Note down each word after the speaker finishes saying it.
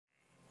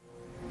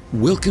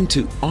Welcome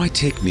to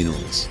iTech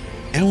Minerals.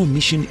 Our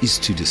mission is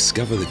to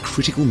discover the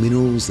critical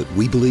minerals that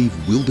we believe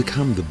will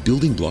become the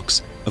building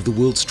blocks of the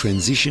world's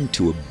transition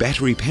to a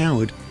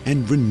battery-powered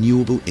and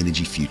renewable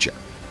energy future.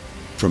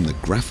 From the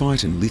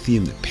graphite and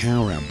lithium that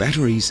power our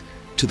batteries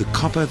to the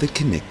copper that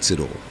connects it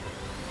all.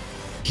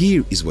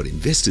 Here is what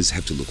investors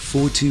have to look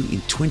forward to in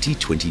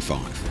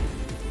 2025.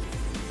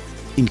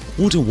 In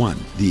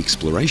Q1, the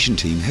exploration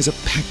team has a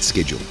packed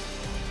schedule.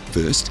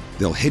 First,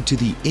 they'll head to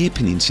the Eyre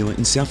Peninsula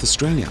in South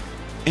Australia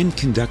and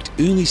conduct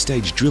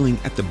early-stage drilling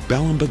at the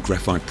Balumbah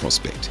Graphite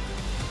prospect.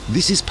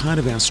 This is part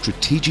of our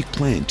strategic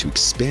plan to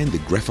expand the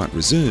graphite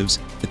reserves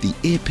at the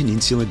Eyre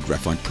Peninsula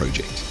Graphite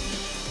Project.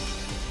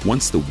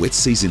 Once the wet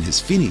season has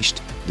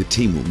finished, the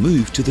team will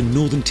move to the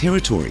Northern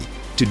Territory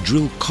to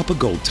drill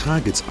copper-gold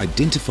targets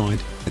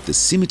identified at the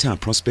Scimitar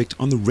prospect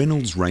on the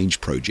Reynolds Range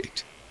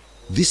project.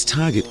 This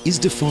target is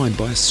defined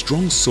by a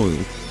strong soil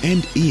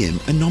and EM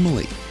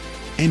anomaly,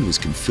 and was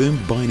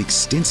confirmed by an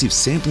extensive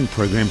sampling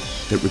program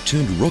that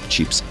returned rock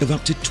chips of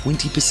up to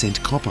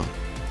 20% copper.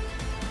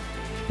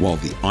 While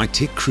the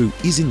iTech crew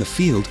is in the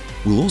field,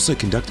 we'll also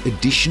conduct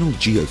additional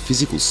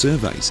geophysical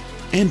surveys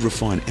and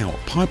refine our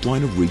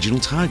pipeline of regional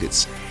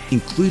targets,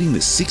 including the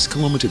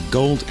 6-kilometre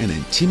gold and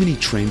antimony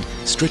trend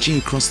stretching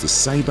across the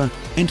Sabre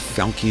and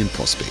Falchion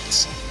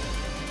prospects.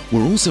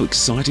 We're also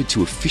excited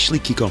to officially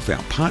kick off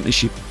our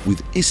partnership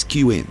with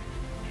SQM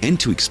and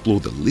to explore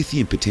the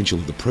lithium potential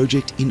of the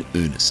project in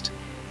earnest.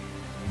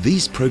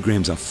 These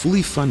programs are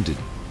fully funded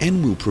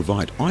and will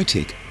provide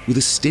iTech with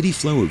a steady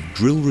flow of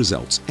drill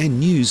results and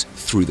news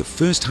through the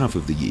first half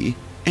of the year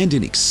and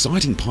an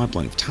exciting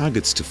pipeline of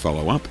targets to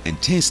follow up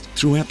and test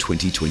throughout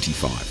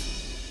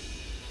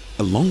 2025.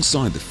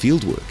 Alongside the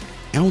fieldwork,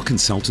 our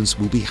consultants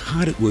will be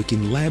hard at work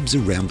in labs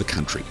around the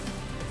country.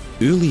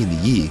 Early in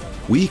the year,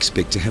 we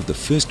expect to have the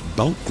first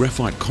bulk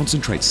graphite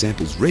concentrate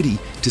samples ready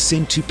to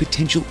send to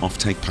potential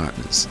offtake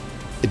partners.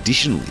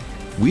 Additionally,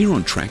 we're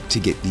on track to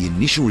get the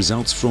initial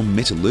results from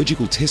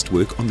metallurgical test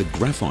work on the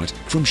graphite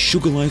from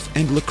Sugarloaf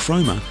and La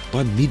Croma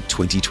by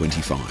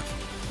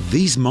mid-2025.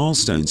 These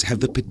milestones have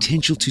the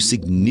potential to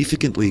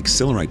significantly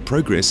accelerate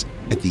progress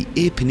at the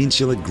Eyre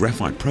Peninsula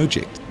Graphite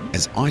Project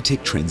as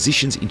iTech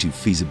transitions into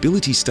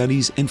feasibility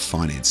studies and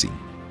financing.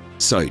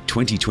 So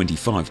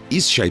 2025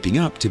 is shaping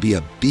up to be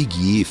a big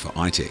year for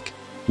iTech.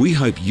 We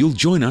hope you'll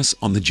join us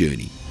on the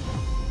journey.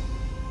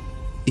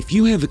 If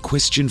you have a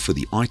question for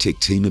the iTech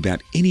team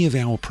about any of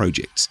our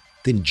projects,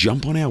 then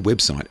jump on our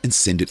website and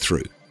send it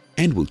through,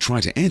 and we'll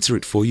try to answer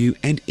it for you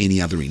and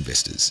any other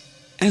investors.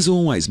 As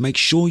always, make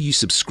sure you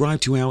subscribe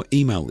to our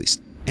email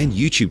list and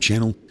YouTube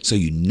channel so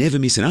you never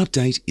miss an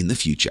update in the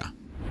future.